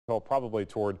probably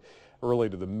toward early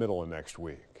to the middle of next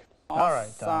week. All right,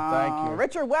 Tom, thank you.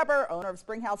 Richard Weber, owner of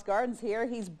Springhouse Gardens here.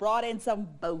 He's brought in some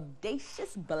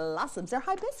Bodacious Blossoms. They're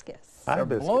hibiscus. They're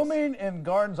blooming in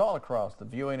gardens all across the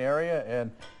viewing area,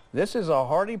 and this is a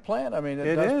hardy plant. I mean,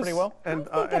 it does pretty well. And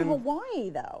I think in Hawaii,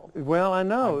 though. Well, I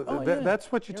know.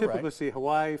 That's what you typically see.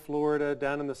 Hawaii, Florida,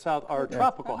 down in the south are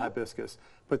tropical hibiscus.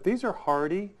 But these are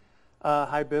hardy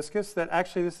hibiscus that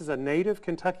actually, this is a native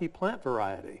Kentucky plant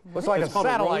variety. Looks like it's a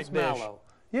satellite dish. Mallow.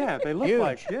 Yeah, they look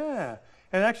like,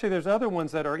 And actually, there's other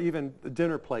ones that are even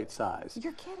dinner plate size.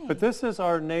 You're kidding. But this is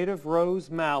our native rose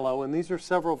mallow, and these are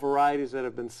several varieties that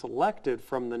have been selected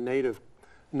from the native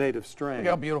strain. Look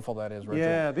how beautiful that is, Richard.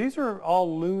 Yeah, these are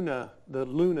all the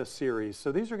Luna series.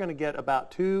 So these are going to get about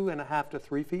 2.5 to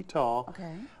 3 feet tall.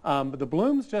 Okay. But the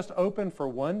blooms just open for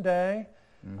one day,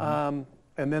 and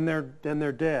then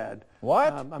they're dead.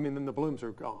 What? I mean, then the blooms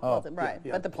are gone. Oh, right.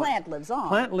 Yeah, but the plant lives on.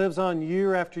 Plant lives on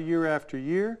year after year after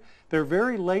year. They're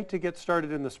very late to get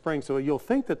started in the spring, so you'll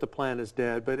think that the plant is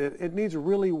dead, but it needs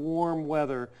really warm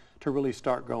weather to really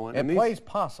start going. It plays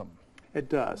possum. It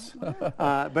does,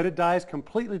 but it dies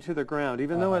completely to the ground.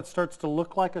 Even though it starts to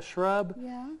look like a shrub,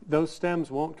 those stems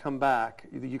won't come back.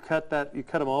 You cut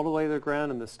them all the way to the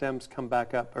ground, and the stems come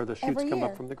back up, or the shoots come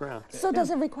up from the ground. So does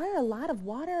it require a lot of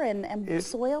water and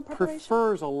soil preparation? It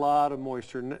prefers a lot of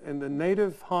moisture, and the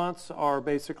native haunts are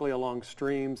basically along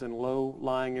streams and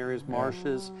low-lying areas,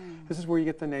 marshes. This is where you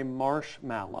get the name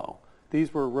marshmallow.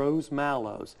 These were rose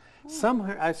mallows.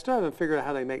 I still haven't figured out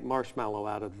how they make marshmallow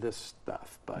out of this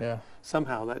stuff, but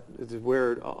somehow that is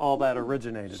where all that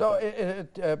originated. So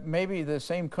maybe the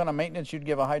same kind of maintenance you'd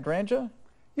give a hydrangea?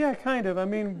 Yeah, kind of. I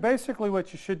mean, basically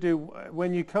what you should do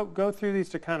when you go through these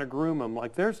to kind of groom them,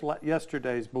 like there's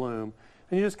yesterday's bloom,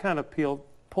 and you just kind of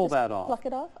pull that off. Pluck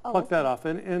it off? Oh, pluck that off,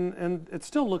 and it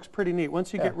still looks pretty neat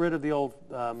once you get rid of the old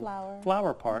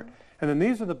flower part. And then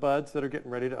these are the buds that are getting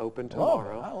ready to open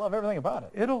tomorrow. I love everything about it.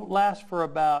 It'll last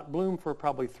bloom for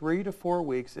probably 3 to 4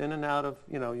 weeks, in and out of,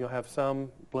 you'll have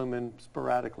some blooming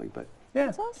sporadically, but yeah,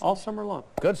 awesome. All summer long.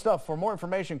 Good stuff. For more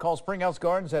information, call Springhouse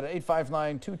Gardens at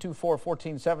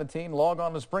 859-224-1417. Log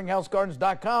on to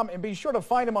springhousegardens.com and be sure to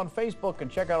find them on Facebook and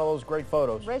check out all those great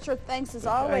photos. Richard, thanks as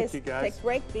always. Thank you, guys. Take a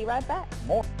break. Be right back.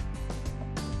 More.